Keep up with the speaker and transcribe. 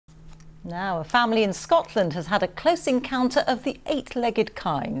Now, a family in Scotland has had a close encounter of the eight-legged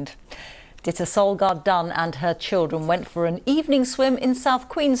kind. Ditta Solgaard Dunn and her children went for an evening swim in South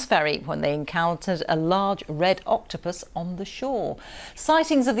Queensferry when they encountered a large red octopus on the shore.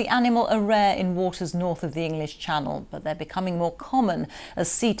 Sightings of the animal are rare in waters north of the English Channel, but they're becoming more common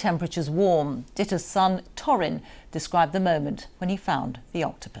as sea temperatures warm. Ditta's son, Torin, described the moment when he found the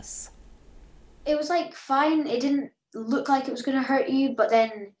octopus. It was like fine. It didn't look like it was going to hurt you, but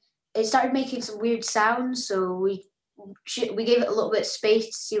then it started making some weird sounds. So we gave it a little bit of space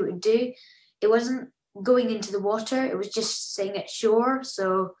to see what it would do. It wasn't going into the water. It was just staying at shore.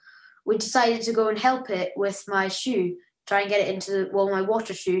 So we decided to go and help it with my shoe, try and get it into my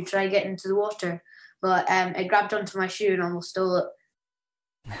water shoe, try and get into the water. But it grabbed onto my shoe and almost stole it.